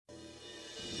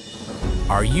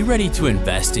Are you ready to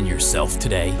invest in yourself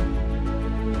today?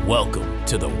 Welcome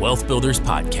to the Wealth Builders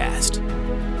Podcast,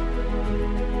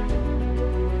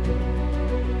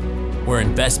 where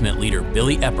investment leader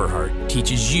Billy Epperhart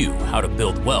teaches you how to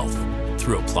build wealth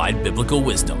through applied biblical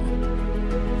wisdom.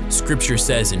 Scripture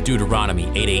says in Deuteronomy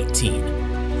 8:18,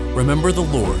 "Remember the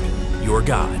Lord, your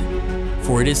God,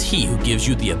 for it is He who gives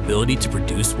you the ability to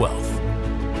produce wealth."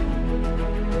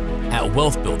 At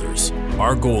Wealth Builders,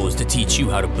 our goal is to teach you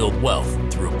how to build wealth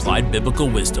through applied biblical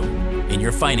wisdom in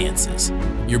your finances,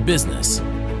 your business,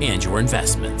 and your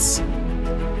investments.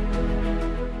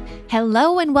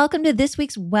 Hello and welcome to this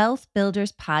week's Wealth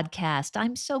Builders Podcast.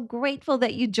 I'm so grateful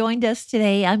that you joined us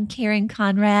today. I'm Karen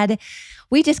Conrad.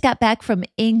 We just got back from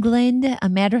England. A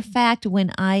matter of fact,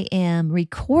 when I am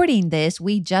recording this,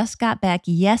 we just got back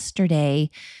yesterday.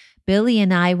 Billy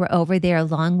and I were over there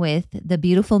along with the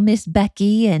beautiful Miss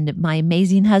Becky and my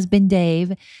amazing husband,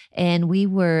 Dave. And we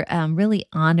were really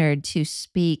honored to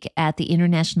speak at the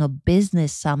International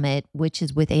Business Summit, which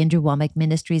is with Andrew Wommack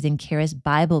Ministries and Charis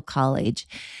Bible College.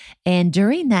 And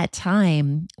during that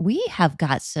time, we have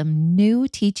got some new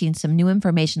teaching, some new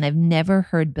information. I've never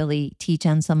heard Billy teach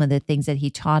on some of the things that he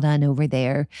taught on over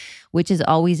there, which is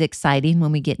always exciting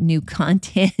when we get new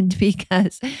content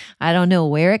because I don't know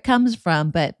where it comes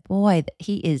from, but boy,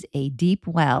 he is a deep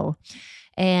well.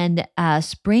 And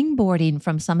springboarding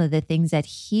from some of the things that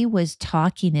he was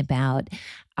talking about,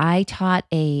 I taught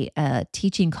a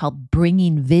teaching called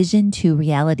Bringing Vision to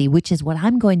Reality, which is what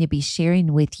I'm going to be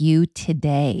sharing with you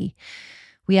today.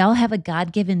 We all have a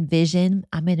God-given vision.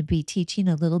 I'm going to be teaching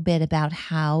a little bit about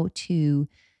how to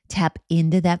tap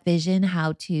into that vision,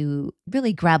 how to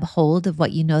really grab hold of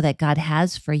what you know that God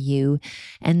has for you.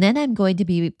 And then I'm going to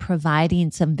be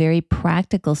providing some very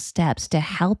practical steps to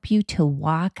help you to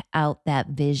walk out that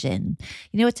vision.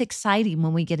 You know, it's exciting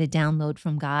when we get a download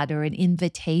from God or an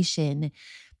invitation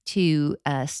to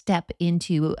step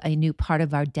into a new part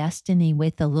of our destiny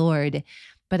with the Lord.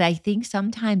 But I think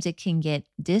sometimes it can get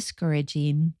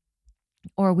discouraging,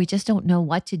 or we just don't know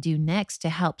what to do next to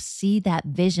help see that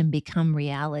vision become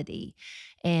reality.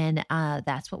 And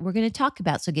that's what we're going to talk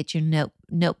about. So get your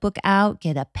notebook out,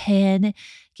 get a pen,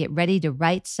 get ready to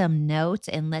write some notes,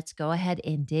 and let's go ahead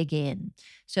and dig in.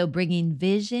 So bringing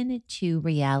vision to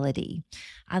reality.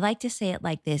 I like to say it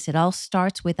like this. It all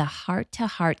starts with a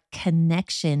heart-to-heart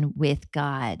connection with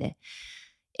God.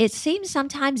 It seems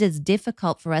sometimes it's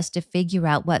difficult for us to figure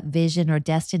out what vision or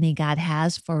destiny God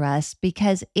has for us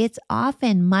because it's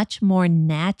often much more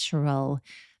natural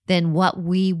than what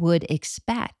we would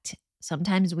expect.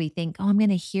 Sometimes we think, I'm going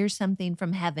to hear something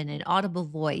from heaven, an audible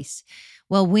voice.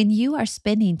 Well, when you are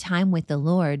spending time with the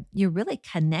Lord, you're really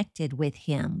connected with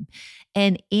Him.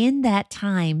 And in that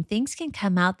time, things can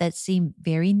come out that seem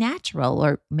very natural,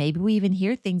 or maybe we even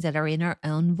hear things that are in our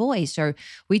own voice, or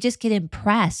we just get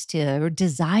impressed or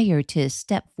desire to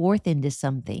step forth into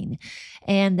something.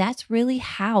 And that's really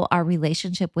how our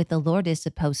relationship with the Lord is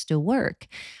supposed to work.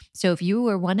 So if you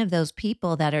were one of those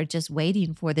people that are just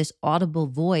waiting for this audible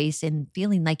voice and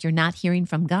feeling like you're not hearing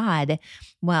from God,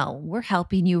 well, we're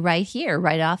helping you right here,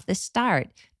 right off the start,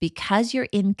 because you're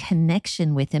in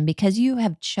connection with Him, because you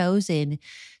have chosen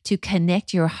to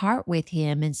connect your heart with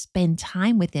Him and spend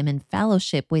time with Him and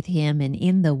fellowship with Him and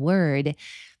in the Word.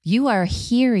 You are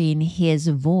hearing His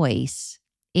voice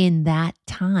in that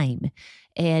time.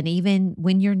 And even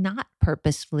when you're not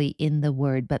purposefully in the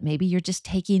Word, but maybe you're just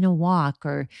taking a walk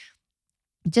or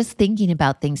just thinking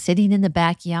about things, sitting in the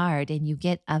backyard, and you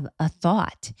get a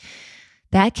thought,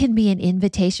 that can be an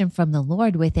invitation from the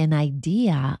Lord with an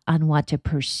idea on what to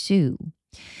pursue.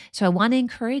 So I want to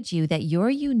encourage you that your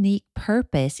unique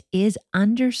purpose is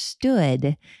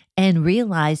understood and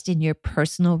realized in your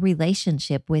personal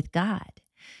relationship with God.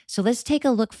 So let's take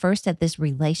a look first at this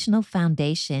relational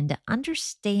foundation to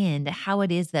understand how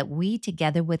it is that we,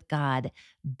 together with God,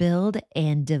 build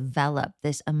and develop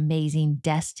this amazing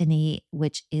destiny,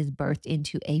 which is birthed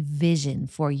into a vision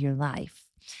for your life.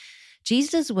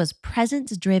 Jesus was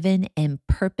presence-driven and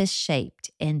purpose-shaped,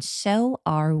 and so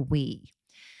are we.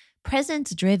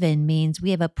 Presence-driven means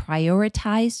we have a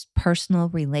prioritized personal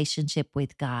relationship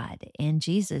with God, and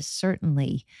Jesus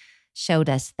certainly showed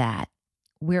us that.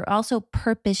 We're also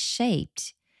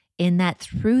purpose-shaped in that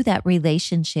through that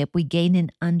relationship, we gain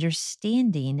an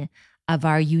understanding of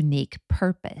our unique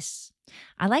purpose.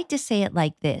 I like to say it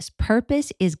like this: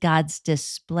 purpose is God's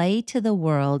display to the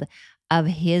world of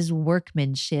His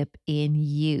workmanship in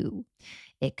you.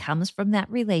 It comes from that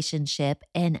relationship,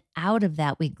 and out of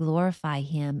that we glorify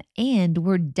Him, and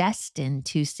we're destined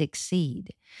to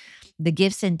succeed. The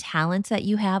gifts and talents that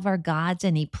you have are God's,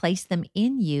 and He placed them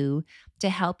in you to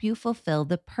help you fulfill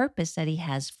the purpose that He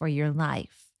has for your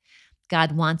life.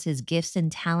 God wants His gifts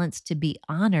and talents to be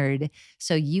honored,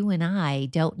 so you and I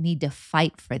don't need to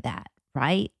fight for that,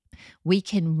 right? We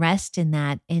can rest in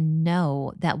that and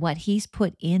know that what He's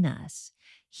put in us,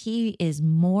 He is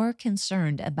more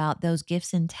concerned about those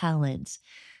gifts and talents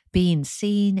being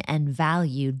seen and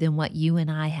valued than what you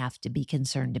and I have to be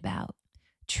concerned about.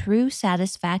 True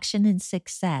satisfaction and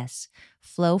success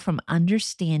flow from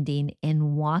understanding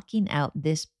and walking out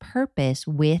this purpose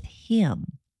with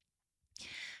Him.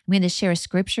 I'm going to share a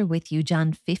scripture with you,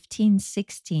 John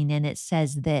 15:16, and it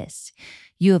says this: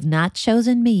 "You have not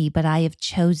chosen me, but I have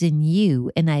chosen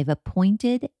you, and I have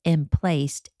appointed and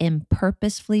placed and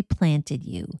purposefully planted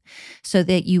you, so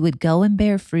that you would go and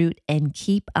bear fruit and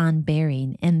keep on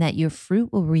bearing, and that your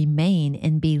fruit will remain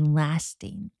and be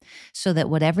lasting, so that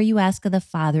whatever you ask of the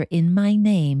Father in my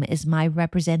name as my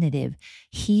representative,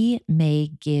 He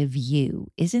may give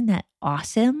you." Isn't that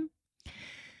awesome?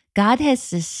 God has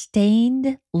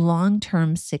sustained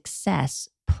long-term success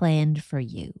planned for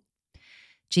you.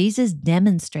 Jesus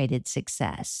demonstrated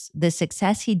success. The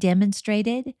success He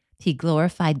demonstrated, He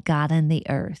glorified God on the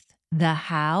earth. The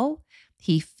how?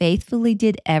 He faithfully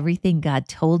did everything God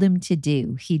told Him to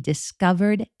do. He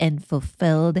discovered and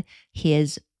fulfilled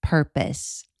His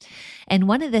purpose. And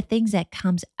one of the things that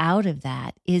comes out of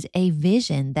that is a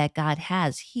vision that God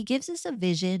has. He gives us a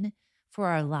vision for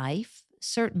our life,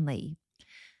 certainly.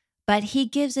 But He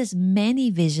gives us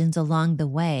many visions along the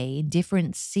way,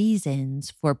 different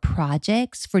seasons for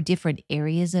projects, for different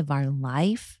areas of our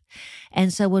life.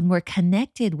 And so when we're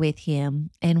connected with Him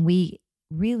and we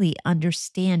really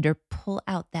understand or pull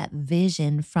out that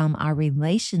vision from our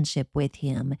relationship with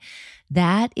Him,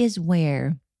 that is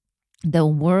where the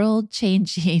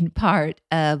world-changing part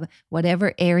of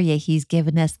whatever area He's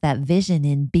given us that vision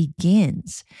in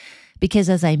begins. Because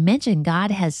as I mentioned, God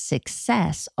has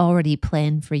success already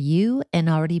planned for you and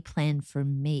already planned for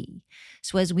me.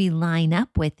 So as we line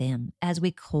up with Him, as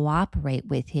we cooperate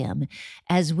with Him,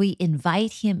 as we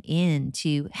invite Him in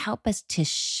to help us to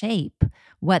shape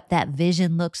what that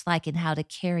vision looks like and how to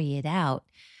carry it out,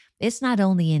 it's not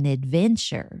only an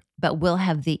adventure, but we'll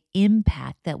have the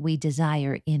impact that we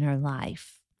desire in our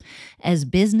life. As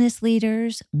business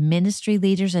leaders, ministry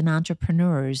leaders, and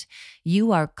entrepreneurs,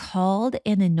 you are called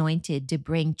and anointed to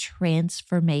bring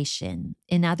transformation.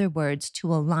 In other words,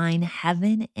 to align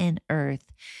heaven and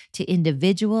earth to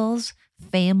individuals,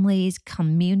 families,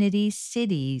 communities,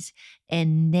 cities,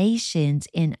 and nations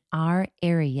in our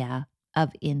area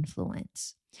of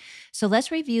influence. So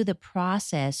let's review the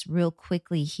process real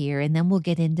quickly here, and then we'll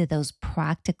get into those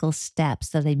practical steps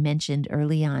that I mentioned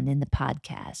early on in the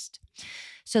podcast.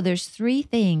 So there's three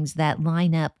things that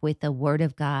line up with the Word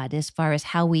of God as far as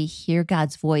how we hear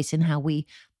God's voice and how we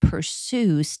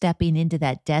pursue stepping into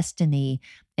that destiny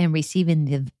and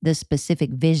receiving the specific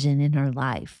vision in our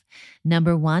life.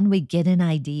 Number one, we get an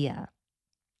idea.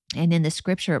 And in the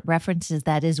scripture, it references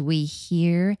that as we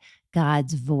hear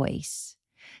God's voice.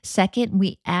 Second,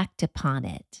 we act upon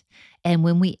it. And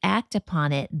when we act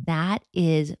upon it, that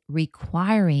is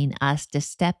requiring us to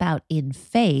step out in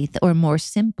faith, or more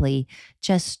simply,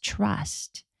 just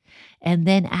trust. And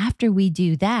then after we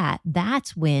do that,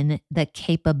 that's when the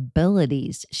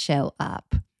capabilities show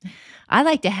up. I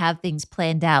like to have things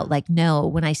planned out, like know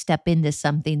when I step into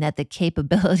something that the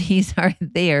capabilities are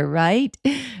there, right?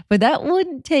 But that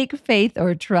wouldn't take faith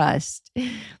or trust.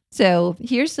 So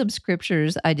here's some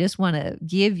scriptures I just want to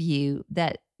give you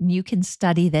that you can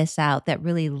study this out, that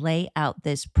really lay out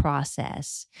this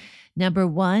process. Number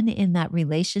one, in that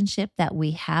relationship that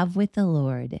we have with the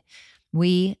Lord,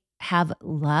 we have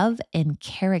love and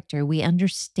character. We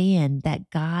understand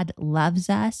that God loves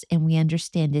us and we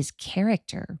understand His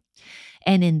character.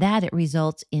 And in that, it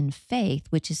results in faith,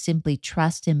 which is simply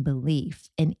trust and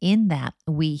belief. And in that,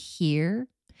 we hear,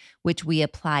 which we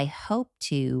apply hope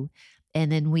to,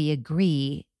 and then we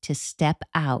agree to step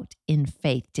out in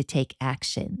faith to take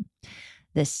action.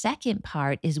 The second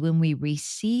part is when we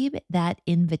receive that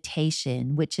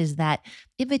invitation, which is that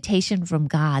invitation from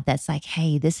God that's like,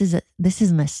 hey, this is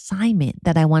an assignment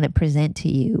that I want to present to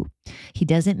you. He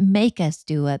doesn't make us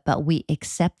do it, but we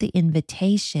accept the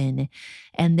invitation.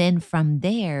 And then from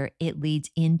there, it leads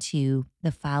into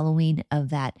the following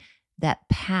of that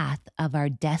path of our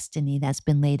destiny that's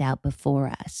been laid out before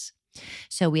us.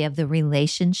 So we have the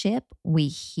relationship, we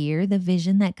hear the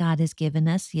vision that God has given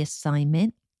us, the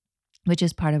assignment, which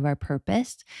is part of our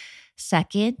purpose.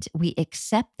 Second, we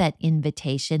accept that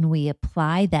invitation, we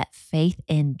apply that faith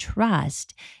and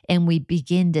trust, and we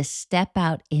begin to step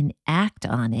out and act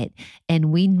on it.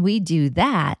 And when we do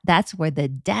that, that's where the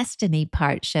destiny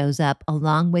part shows up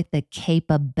along with the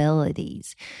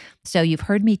capabilities. So you've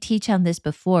heard me teach on this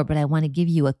before, but I want to give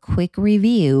you a quick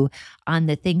review on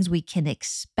the things we can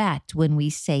expect when we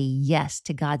say yes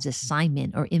to God's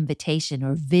assignment or invitation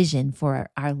or vision for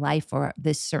our life or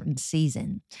this certain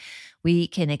season. We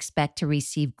can expect to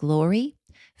receive glory,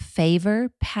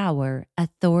 favor, power,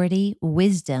 authority,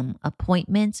 wisdom,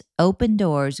 appointments, open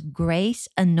doors, grace,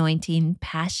 anointing,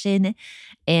 passion,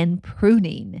 and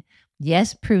pruning.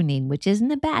 Yes, pruning, which isn't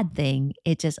a bad thing.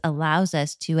 It just allows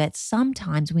us to, at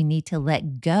sometimes we need to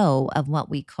let go of what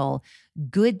we call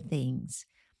good things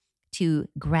to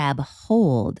grab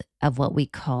hold of what we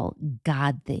call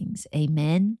God things.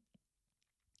 Amen.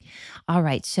 All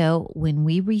right. So when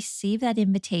we receive that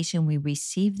invitation, we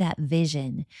receive that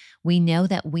vision, we know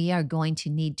that we are going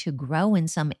to need to grow in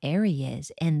some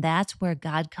areas. And that's where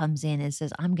God comes in and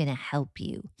says, I'm going to help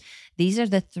you. These are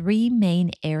the three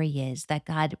main areas that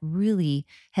God really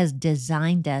has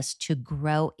designed us to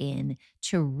grow in,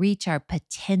 to reach our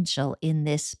potential in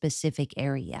this specific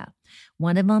area.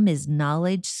 One of them is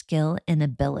knowledge, skill, and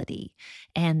ability.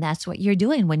 And that's what you're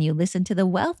doing when you listen to the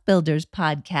Wealth Builders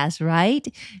podcast, right?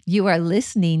 You are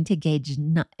listening to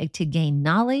gain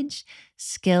knowledge,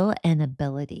 skill, and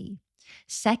ability.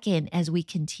 Second, as we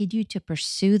continue to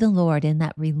pursue the Lord in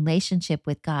that relationship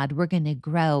with God, we're going to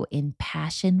grow in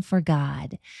passion for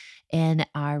God and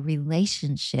our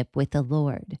relationship with the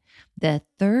Lord. The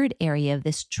third area of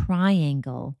this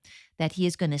triangle that He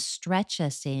is going to stretch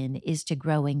us in is to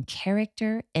grow in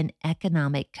character and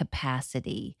economic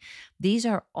capacity. These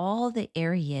are all the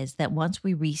areas that once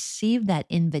we receive that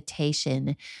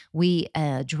invitation, we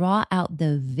draw out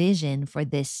the vision for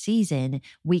this season,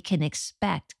 we can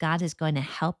expect God is going to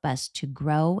help us to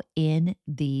grow in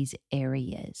these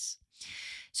areas.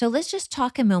 So let's just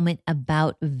talk a moment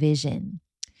about vision.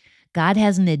 God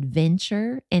has an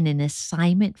adventure and an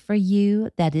assignment for you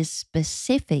that is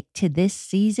specific to this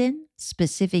season,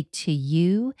 specific to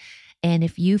you. And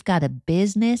if you've got a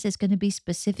business, it's going to be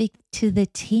specific to the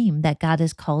team that God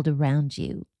has called around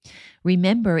you.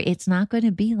 Remember, it's not going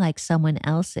to be like someone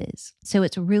else's. So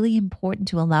it's really important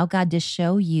to allow God to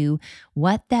show you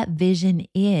what that vision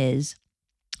is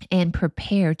and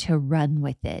prepare to run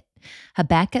with it.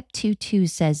 Habakkuk 2:2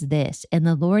 says this, and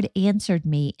the Lord answered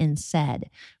me and said,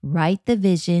 write the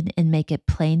vision and make it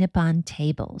plain upon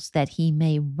tables, that he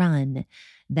may run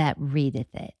that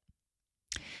readeth it.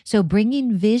 So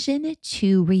bringing vision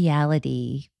to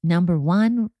reality, number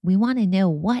one, we want to know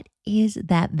what is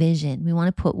that vision. We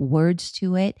want to put words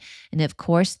to it. And of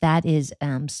course, that is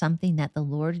something that the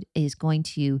Lord is going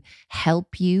to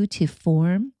help you to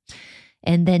form.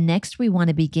 And then next, we want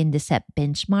to begin to set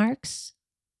benchmarks.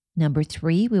 Number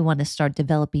 3, we want to start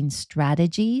developing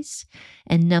strategies.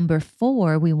 And number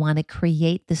 4, we want to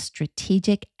create the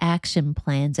strategic action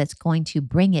plans that's going to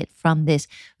bring it from this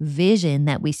vision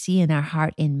that we see in our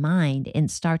heart and mind and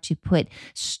start to put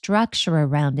structure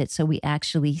around it so we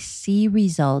actually see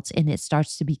results and it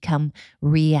starts to become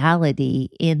reality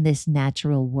in this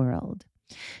natural world.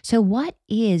 So what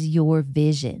is your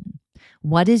vision?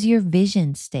 What is your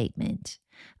vision statement?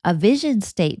 A vision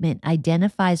statement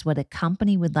identifies what a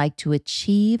company would like to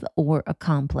achieve or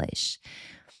accomplish.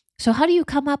 So how do you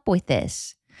come up with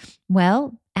this?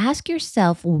 Well, ask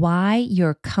yourself why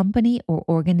your company or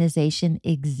organization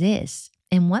exists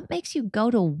and what makes you go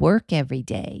to work every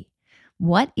day.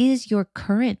 What is your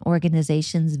current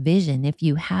organization's vision if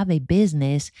you have a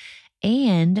business?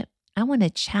 And I want to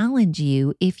challenge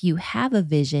you, if you have a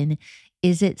vision,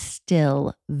 is it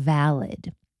still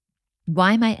valid?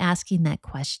 Why am I asking that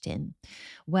question?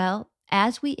 Well,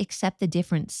 as we accept the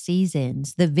different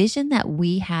seasons, the vision that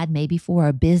we had maybe for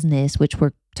our business, which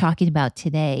we're talking about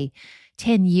today,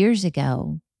 10 years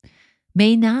ago,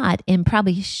 may not and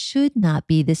probably should not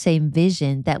be the same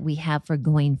vision that we have for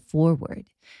going forward.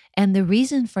 And the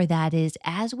reason for that is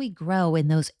as we grow in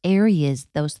those areas,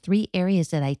 those 3 areas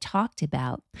that I talked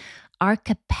about, our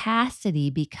capacity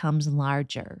becomes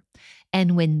larger.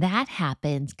 And when that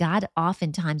happens, God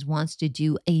oftentimes wants to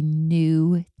do a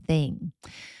new thing.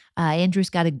 Andrew's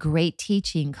got a great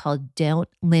teaching called Don't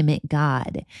Limit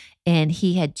God. And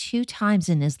he had 2 times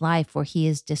in his life where he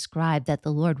has described that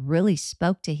the Lord really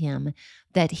spoke to him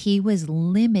that he was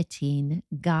limiting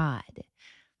God.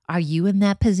 Are you in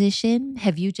that position?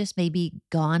 Have you just maybe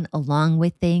gone along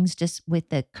with things just with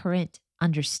the current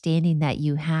understanding that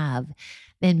you have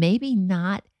and maybe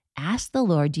not ask the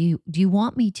Lord, do you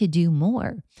want me to do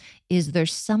more? Is there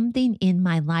something in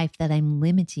my life that I'm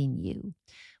limiting you?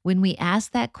 When we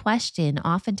ask that question,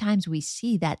 oftentimes we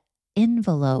see that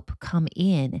envelope come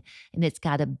in and it's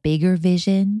got a bigger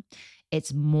vision.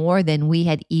 It's more than we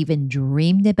had even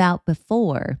dreamed about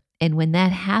before. And when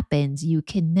that happens, you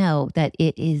can know that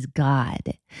it is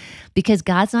God, because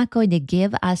God's not going to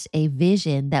give us a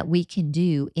vision that we can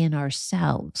do in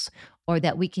ourselves or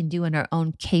that we can do in our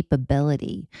own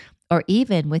capability or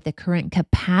even with the current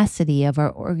capacity of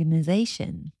our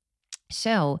organization.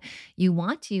 So you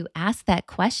want to ask that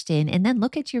question and then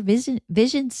look at your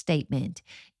vision statement.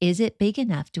 Is it big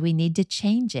enough? Do we need to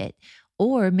change it?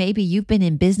 Or maybe you've been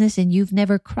in business and you've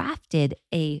never crafted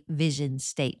a vision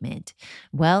statement.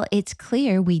 Well, it's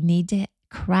clear we need to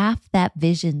craft that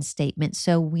vision statement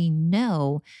so we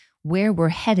know where we're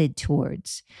headed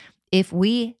towards. If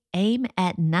we aim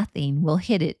at nothing, we'll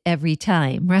hit it every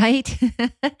time, right?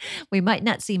 We might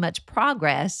not see much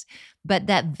progress, but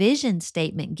that vision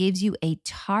statement gives you a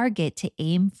target to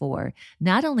aim for,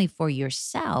 not only for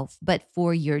yourself, but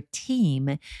for your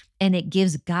team. And it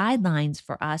gives guidelines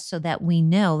for us so that we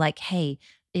know, like, hey,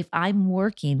 if I'm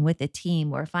working with a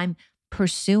team or if I'm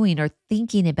pursuing or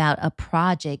thinking about a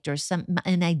project or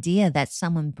an idea that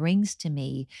someone brings to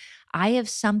me, I have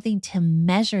something to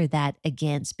measure that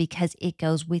against because it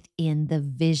goes within the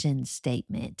vision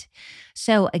statement.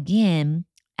 So again,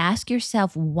 ask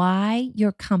yourself why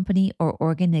your company or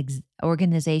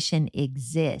organization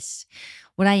exists.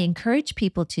 What I encourage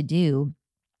people to do,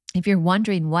 if you're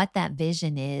wondering what that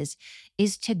vision is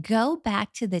to go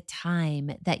back to the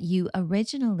time that you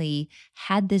originally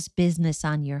had this business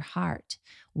on your heart.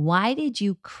 Why did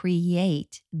you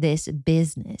create this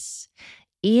business?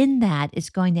 In that, it's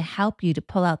going to help you to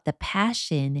pull out the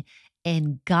passion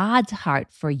and God's heart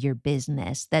for your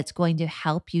business that's going to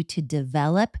help you to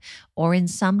develop, or in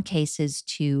some cases,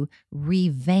 to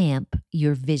revamp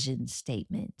your vision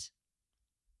statement.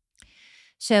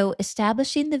 So,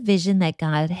 establishing the vision that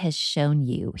God has shown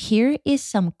you, here is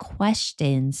some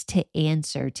questions to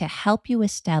answer to help you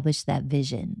establish that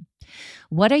vision.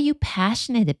 What are you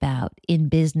passionate about in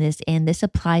business? And this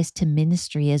applies to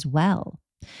ministry as well.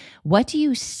 What do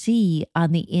you see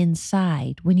on the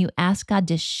inside when you ask God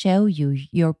to show you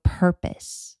your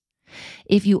purpose?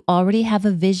 If you already have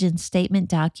a vision statement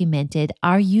documented,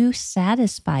 are you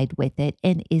satisfied with it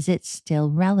and is it still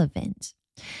relevant?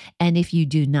 And if you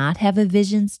do not have a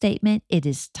vision statement, it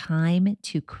is time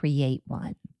to create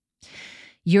one.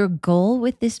 Your goal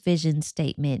with this vision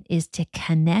statement is to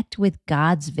connect with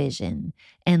God's vision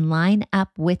and line up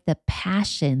with the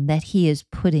passion that He has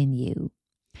put in you.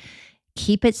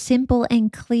 Keep it simple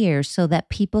and clear so that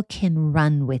people can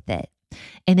run with it.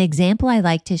 An example I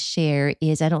like to share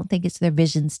is, I don't think it's their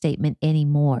vision statement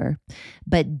anymore,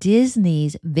 but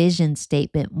Disney's vision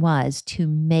statement was to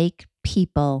make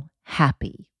people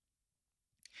happy.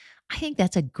 I think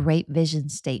that's a great vision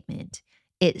statement.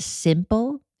 It's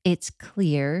simple, it's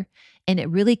clear, and it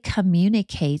really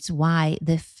communicates why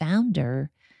the founder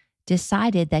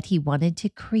decided that he wanted to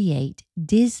create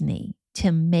Disney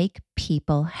to make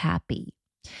people happy.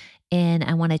 And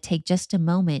I want to take just a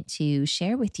moment to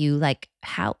share with you, like,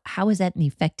 how is that an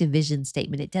effective vision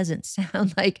statement? It doesn't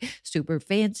sound like super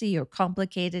fancy or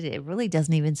complicated. It really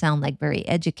doesn't even sound like very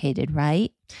educated,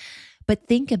 right? But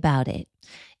think about it.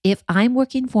 If I'm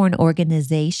working for an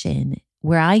organization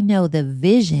where I know the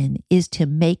vision is to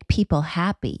make people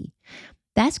happy,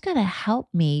 that's going to help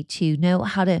me to know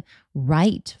how to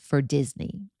write for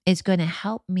Disney. It's going to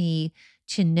help me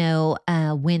to know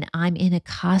when I'm in a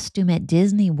costume at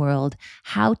Disney World,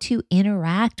 how to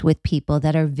interact with people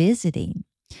that are visiting.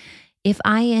 If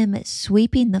I am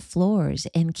sweeping the floors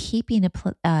and keeping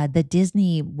the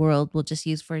Disney World, we'll just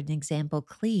use for an example,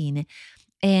 clean,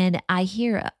 and I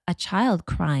hear a child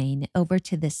crying over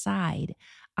to the side,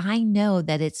 I know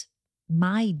that it's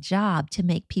my job to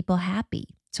make people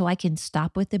happy. So I can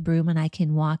stop with the broom and I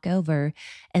can walk over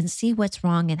and see what's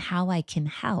wrong and how I can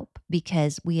help,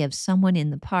 because we have someone in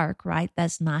the park, right,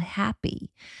 that's not happy.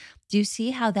 Do you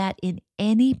see how that in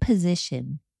any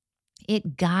position,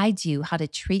 it guides you how to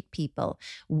treat people,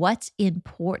 what's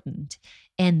important?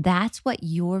 And that's what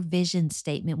your vision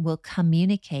statement will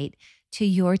communicate to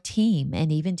your team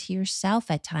and even to yourself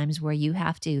at times where you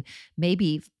have to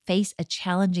maybe face a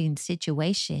challenging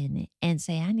situation and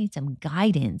say, I need some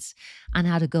guidance on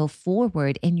how to go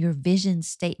forward. And your vision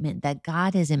statement that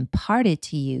God has imparted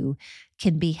to you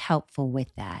can be helpful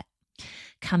with that.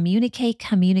 Communicate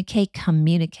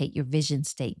your vision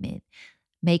statement.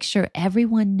 Make sure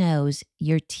everyone knows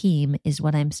your team is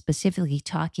what I'm specifically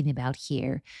talking about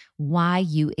here, why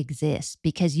you exist,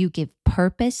 because you give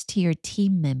purpose to your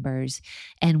team members.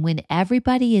 And when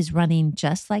everybody is running,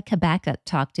 just like Habakkuk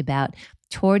talked about,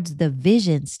 towards the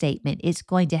vision statement, it's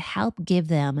going to help give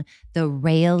them the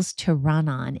rails to run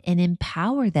on and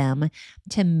empower them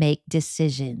to make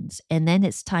decisions. And then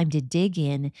it's time to dig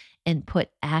in and put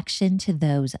action to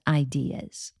those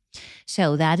ideas.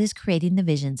 So that is creating the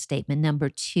vision statement. Number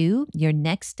 2, your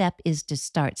next step is to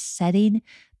start setting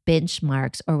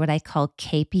benchmarks, or what I call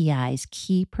KPIs,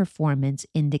 key performance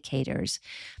indicators.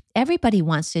 Everybody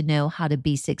wants to know how to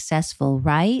be successful,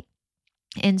 right?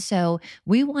 And so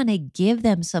we want to give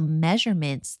them some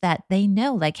measurements that they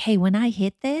know, like, hey, when I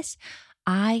hit this,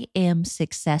 I am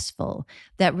successful.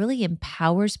 That really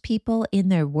empowers people in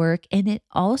their work. And it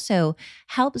also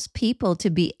helps people to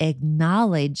be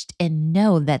acknowledged and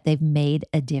know that they've made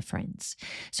a difference.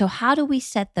 So, how do we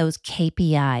set those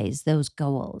KPIs, those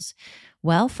goals?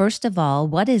 Well, first of all,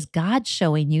 what is God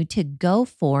showing you to go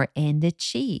for and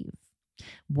achieve?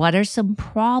 What are some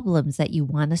problems that you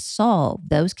want to solve?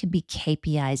 Those can be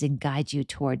KPIs and guide you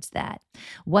towards that.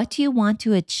 What do you want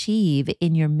to achieve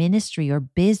in your ministry or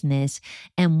business?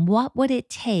 And what would it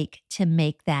take to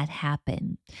make that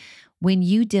happen? When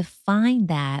you define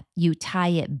that, you tie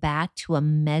it back to a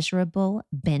measurable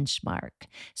benchmark.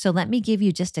 So let me give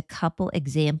you just a couple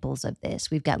examples of this.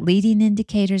 We've got leading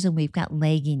indicators and we've got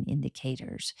lagging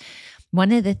indicators.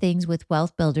 One of the things with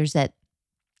Wealth Builders that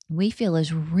we feel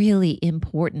is really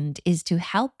important is to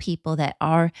help people that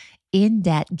are in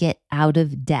debt get out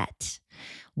of debt.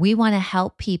 We want to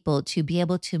help people to be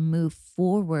able to move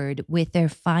forward with their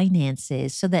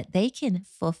finances so that they can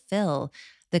fulfill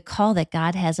the call that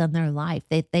God has on their life,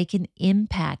 that they can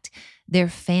impact their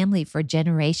family for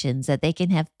generations, that they can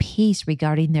have peace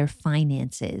regarding their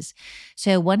finances.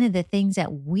 So one of the things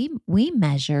that we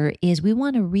measure is we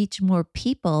want to reach more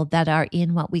people that are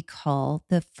in what we call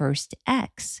the first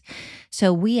X.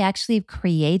 So we actually have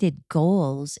created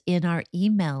goals in our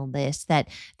email list that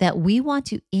we want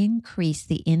to increase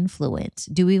the influence.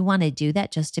 Do we want to do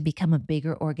that just to become a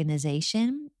bigger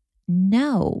organization?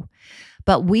 No.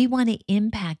 But we want to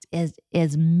impact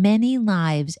as many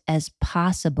lives as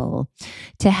possible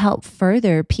to help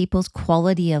further people's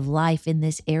quality of life in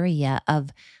this area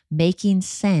of making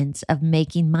sense of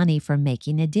making money from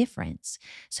making a difference.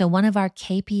 So one of our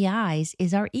KPIs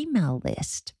is our email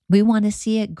list. We want to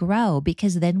see it grow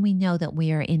because then we know that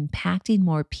we are impacting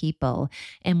more people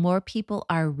and more people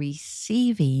are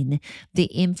receiving the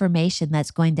information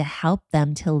that's going to help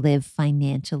them to live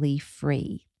financially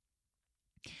free.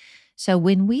 So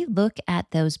when we look at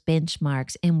those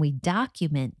benchmarks and we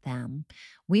document them,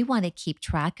 we want to keep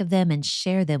track of them and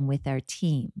share them with our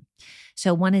team.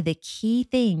 So one of the key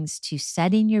things to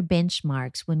setting your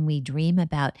benchmarks when we dream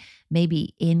about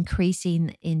maybe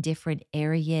increasing in different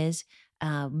areas,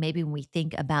 maybe when we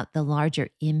think about the larger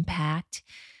impact,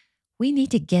 we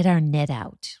need to get our net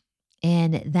out.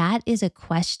 And that is a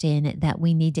question that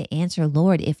we need to answer.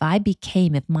 Lord, if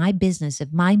my business,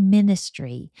 if my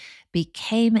ministry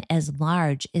became as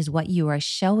large as what you are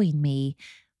showing me,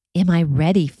 am I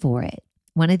ready for it?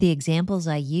 One of the examples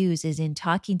I use is in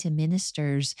talking to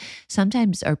ministers,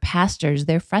 sometimes or pastors,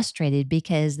 they're frustrated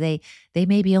because they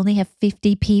maybe only have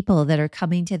 50 people that are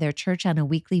coming to their church on a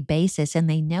weekly basis, and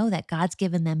they know that God's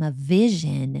given them a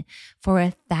vision for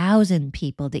 1,000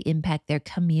 people to impact their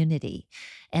community.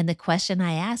 And the question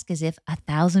I ask is, if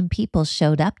 1,000 people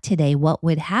showed up today, what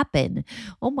would happen?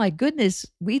 Oh my goodness,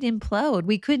 we'd implode.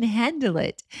 We couldn't handle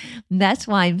it. And that's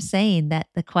why I'm saying that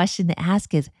the question to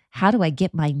ask is, how do I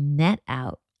get my net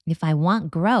out? If I want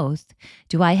growth,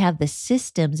 do I have the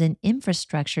systems and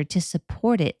infrastructure to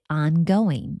support it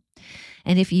ongoing?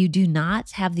 And if you do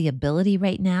not have the ability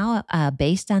right now,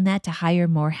 based on that, to hire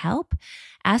more help,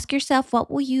 ask yourself,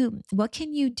 what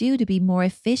can you do to be more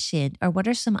efficient? Or what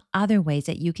are some other ways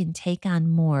that you can take on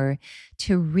more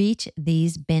to reach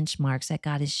these benchmarks that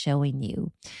God is showing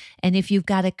you? And if you've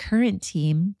got a current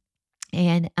team,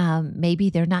 and maybe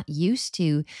they're not used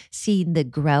to seeing the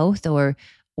growth, or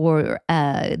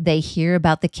they hear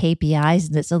about the KPIs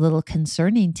and it's a little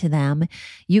concerning to them,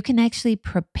 you can actually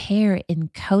prepare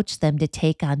and coach them to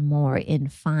take on more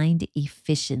and find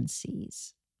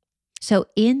efficiencies. So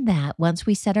in that, once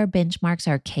we set our benchmarks,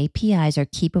 our KPIs, our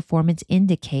key performance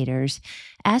indicators,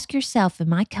 ask yourself,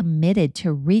 am I committed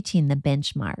to reaching the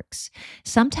benchmarks?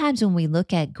 Sometimes when we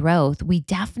look at growth, we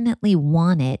definitely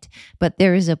want it, but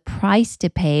there is a price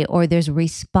to pay, or there's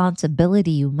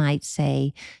responsibility, you might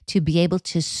say, to be able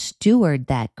to steward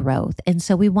that growth. And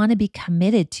so we want to be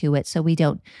committed to it so we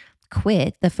don't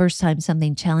quit the first time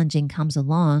something challenging comes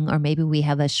along, or maybe we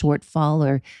have a shortfall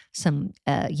or some,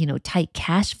 tight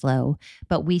cash flow,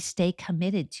 but we stay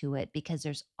committed to it because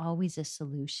there's always a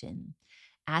solution.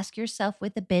 Ask yourself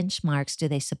with the benchmarks, do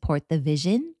they support the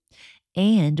vision?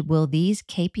 And will these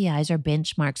KPIs or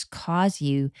benchmarks cause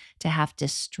you to have to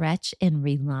stretch and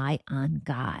rely on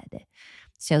God?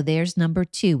 So there's number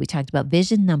two. We talked about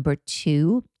vision. Number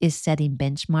two is setting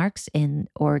benchmarks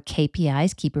or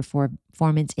KPIs, key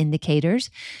performance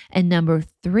indicators. And number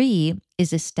three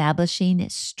is establishing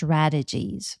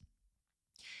strategies.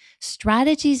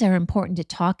 Strategies are important to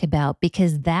talk about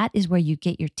because that is where you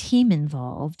get your team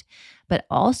involved, but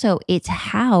also it's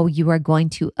how you are going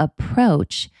to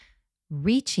approach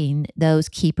reaching those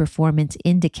key performance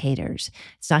indicators.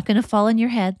 It's not going to fall on your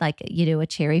head like, a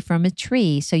cherry from a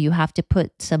tree. So you have to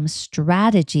put some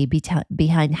strategy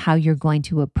behind how you're going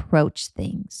to approach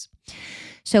things.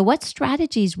 So what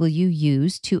strategies will you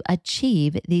use to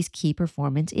achieve these key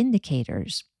performance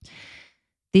indicators?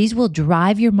 These will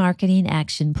drive your marketing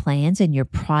action plans and your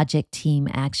project team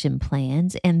action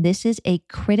plans, and this is a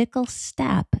critical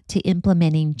step to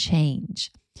implementing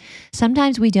change.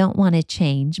 Sometimes we don't want to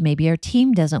change. Maybe our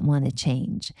team doesn't want to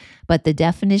change. But the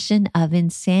definition of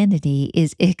insanity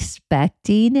is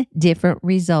expecting different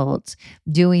results,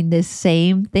 doing the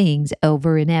same things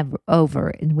over and over.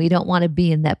 And we don't want to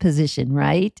be in that position,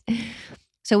 right?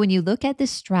 So when you look at the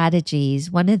strategies,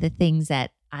 one of the things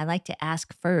that I like to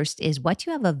ask first is what do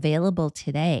you have available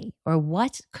today, or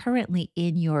what's currently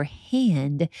in your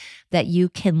hand that you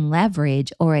can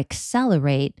leverage or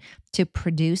accelerate to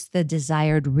produce the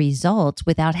desired results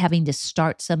without having to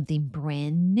start something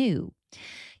brand new.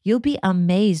 You'll be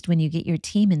amazed when you get your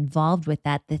team involved with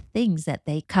that, the things that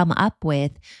they come up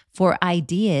with for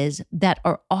ideas that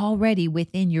are already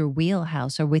within your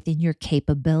wheelhouse or within your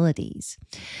capabilities.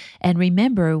 And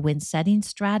remember, when setting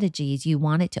strategies, you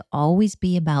want it to always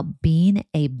be about being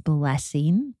a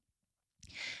blessing.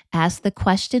 Ask the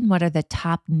question, what are the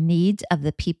top needs of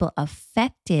the people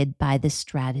affected by the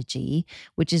strategy,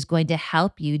 which is going to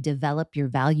help you develop your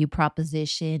value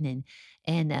proposition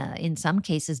and in some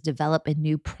cases, develop a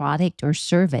new product or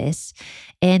service.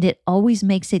 And it always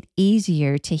makes it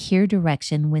easier to hear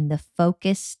direction when the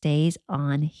focus stays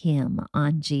on Him,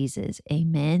 on Jesus.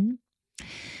 Amen.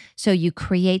 So you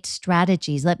create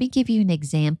strategies. Let me give you an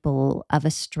example of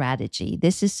a strategy.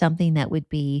 This is something that would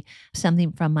be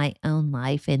something from my own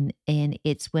life. And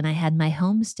it's when I had my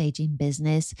home staging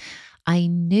business, I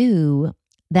knew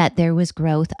that there was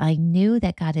growth. I knew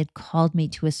that God had called me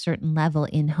to a certain level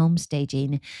in home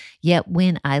staging. Yet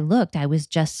when I looked, I was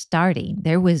just starting.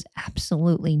 There was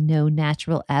absolutely no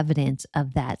natural evidence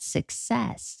of that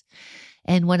success.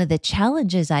 And one of the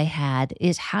challenges I had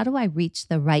is how do I reach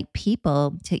the right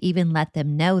people to even let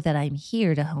them know that I'm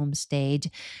here to home stage?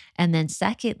 And then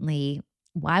secondly,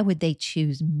 why would they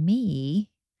choose me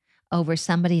over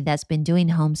somebody that's been doing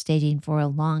home staging for a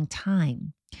long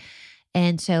time?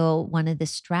 And so one of the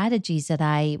strategies that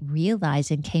I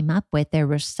realized and came up with, there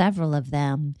were several of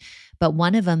them, but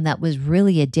one of them that was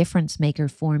really a difference maker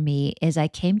for me is I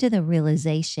came to the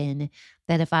realization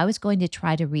that if I was going to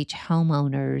try to reach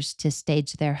homeowners to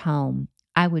stage their home,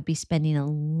 I would be spending a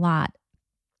lot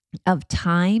of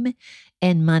time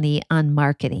and money on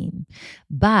marketing.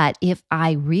 But if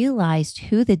I realized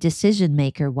who the decision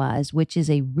maker was, which is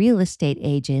a real estate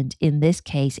agent in this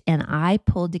case, and I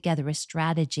pulled together a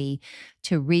strategy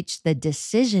to reach the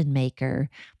decision maker,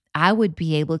 I would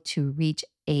be able to reach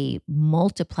a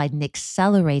multiplied and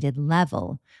accelerated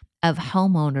level of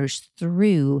homeowners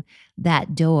through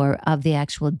that door of the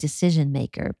actual decision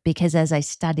maker. Because as I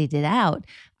studied it out,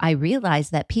 I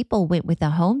realized that people went with a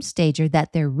home stager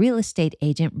that their real estate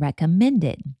agent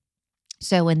recommended.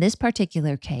 So in this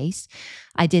particular case,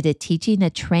 I did a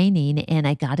training, and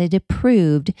I got it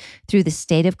approved through the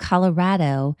state of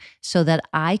Colorado so that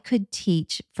I could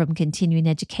teach from continuing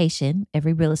education.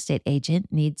 Every real estate agent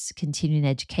needs continuing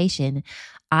education.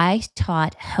 I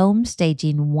taught Home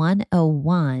Staging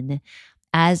 101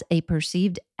 as a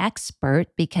perceived expert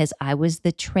because I was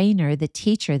the trainer, the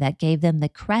teacher that gave them the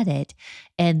credit.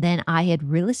 And then I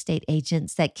had real estate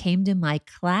agents that came to my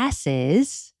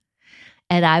classes,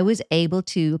 and I was able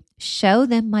to show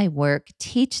them my work,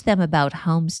 teach them about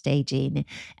home staging.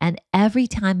 And every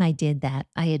time I did that,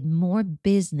 I had more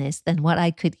business than what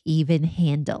I could even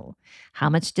handle. How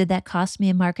much did that cost me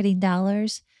in marketing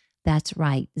dollars? That's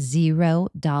right,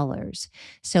 $0.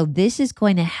 So this is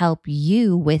going to help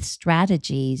you with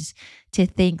strategies to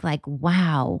think like,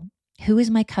 wow, who is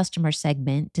my customer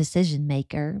segment decision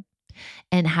maker?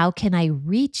 And how can I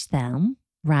reach them?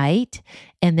 Right?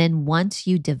 And then once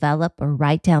you develop or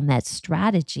write down that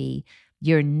strategy,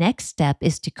 Your next step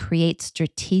is to create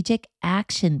strategic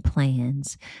action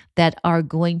plans that are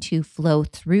going to flow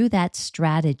through that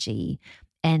strategy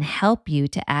and help you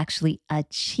to actually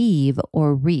achieve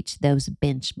or reach those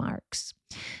benchmarks.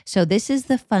 So this is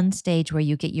the fun stage where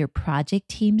you get your project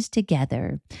teams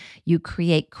together, you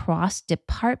create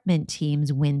cross-department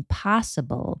teams when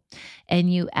possible,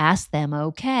 and you ask them,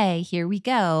 okay, here we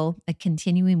go.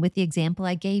 Continuing with the example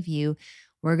I gave you,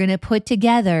 we're going to put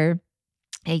together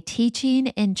a teaching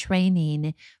and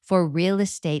training for real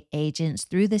estate agents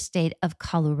through the state of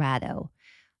Colorado.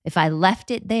 If I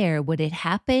left it there, would it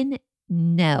happen?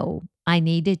 No, I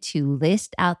needed to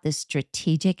list out the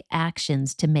strategic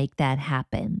actions to make that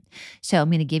happen. So I'm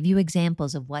going to give you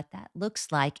examples of what that looks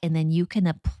like, and then you can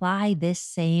apply this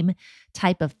same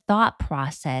type of thought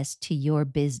process to your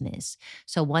business.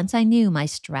 So once I knew my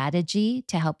strategy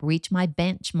to help reach my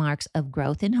benchmarks of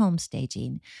growth in home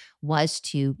staging was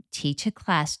to teach a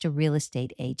class to real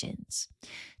estate agents,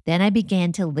 then I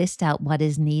began to list out what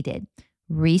is needed,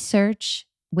 research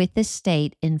with the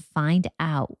state and find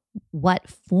out what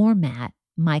format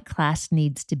my class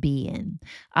needs to be in.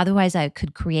 Otherwise, I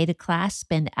could create a class,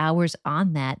 spend hours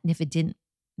on that, and if it didn't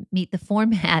meet the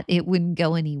format, it wouldn't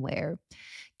go anywhere.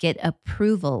 Get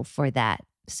approval for that.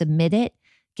 Submit it,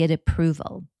 get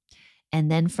approval. And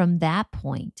then from that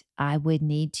point, I would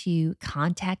need to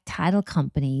contact title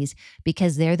companies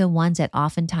because they're the ones that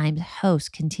oftentimes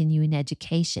host continuing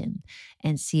education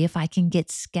and see if I can get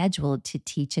scheduled to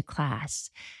teach a class.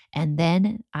 And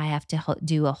then I have to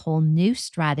do a whole new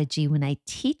strategy when I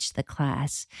teach the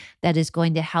class that is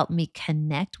going to help me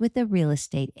connect with the real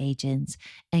estate agents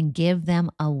and give them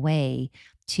a way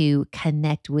to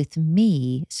connect with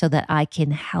me so that I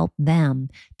can help them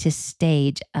to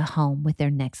stage a home with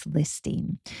their next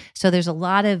listing. So there's a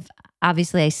lot of,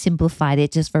 obviously I simplified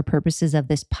it just for purposes of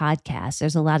this podcast.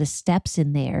 There's a lot of steps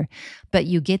in there, but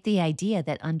you get the idea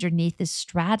that underneath the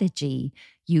strategy,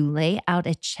 you lay out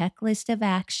a checklist of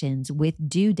actions with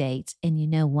due dates. And you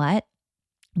know what?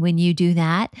 When you do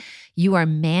that, you are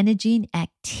managing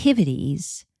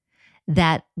activities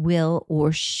that will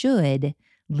or should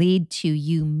lead to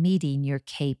you meeting your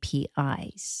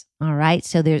KPIs. All right.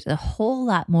 So there's a whole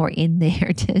lot more in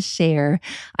there to share.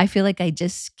 I feel like I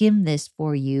just skimmed this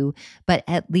for you, but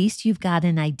at least you've got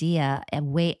an idea, a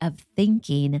way of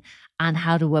thinking on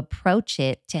how to approach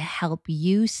it to help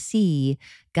you see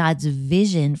God's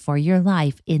vision for your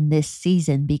life in this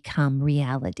season become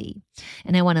reality.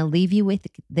 And I want to leave you with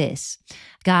this.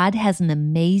 God has an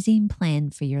amazing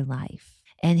plan for your life.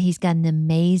 And he's got an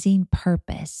amazing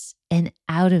purpose. And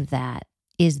out of that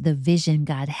is the vision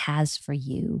God has for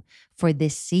you for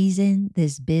this season,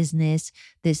 this business,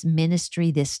 this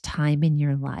ministry, this time in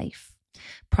your life.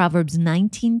 Proverbs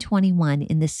 19:21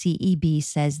 in the CEB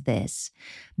says this,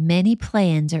 many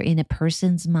plans are in a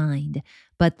person's mind,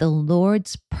 but the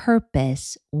Lord's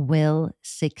purpose will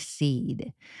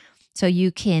succeed. So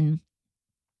you can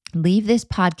leave this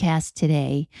podcast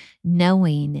today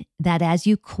knowing that as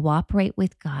you cooperate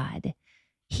with God,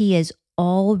 he has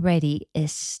already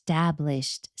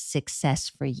established success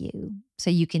for you. So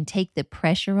you can take the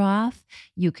pressure off.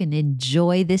 You can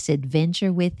enjoy this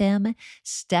adventure with him,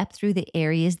 step through the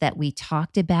areas that we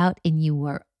talked about, and you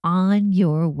are on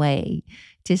your way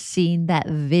to seeing that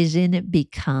vision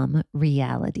become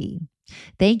reality.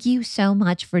 Thank you so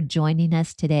much for joining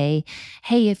us today.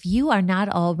 Hey, if you are not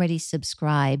already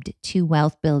subscribed to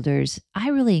Wealth Builders, I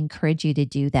really encourage you to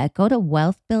do that. Go to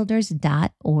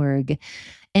wealthbuilders.org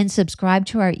and subscribe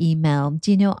to our email.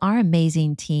 Do you know our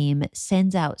amazing team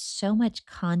sends out so much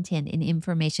content and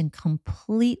information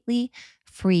completely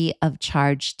free of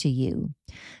charge to you.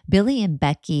 Billy and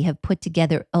Becky have put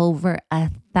together over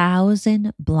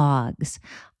 1,000 blogs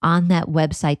on that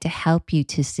website to help you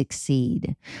to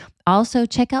succeed. Also,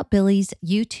 check out Billy's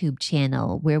YouTube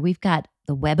channel where we've got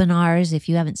the webinars. If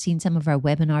you haven't seen some of our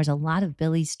webinars, a lot of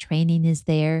Billy's training is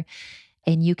there.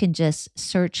 And you can just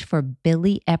search for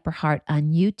Billy Epperhart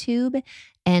on YouTube.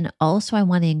 And also, I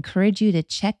want to encourage you to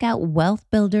check out Wealth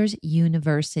Builders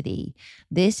University.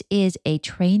 This is a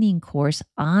training course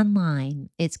online.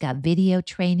 It's got video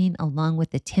training along with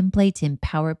the templates and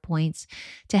PowerPoints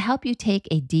to help you take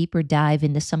a deeper dive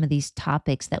into some of these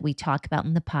topics that we talk about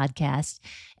in the podcast.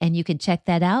 And you can check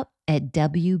that out at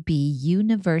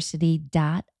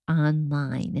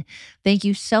wbuniversity.online. Thank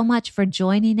you so much for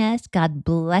joining us. God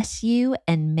bless you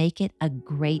and make it a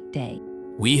great day.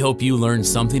 We hope you learned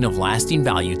something of lasting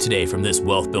value today from this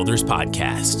Wealth Builders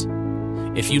podcast.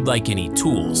 If you'd like any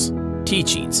tools,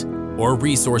 teachings, or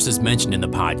resources mentioned in the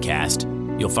podcast,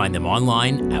 you'll find them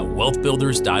online at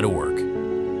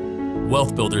wealthbuilders.org.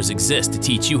 Wealth Builders exists to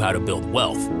teach you how to build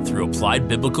wealth through applied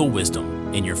biblical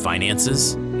wisdom in your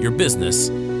finances, your business,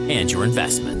 and your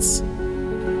investments.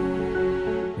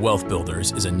 Wealth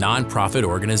Builders is a nonprofit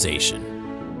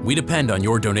organization. We depend on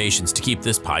your donations to keep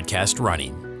this podcast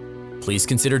running. Please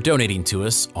consider donating to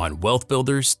us on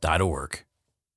wealthbuilders.org.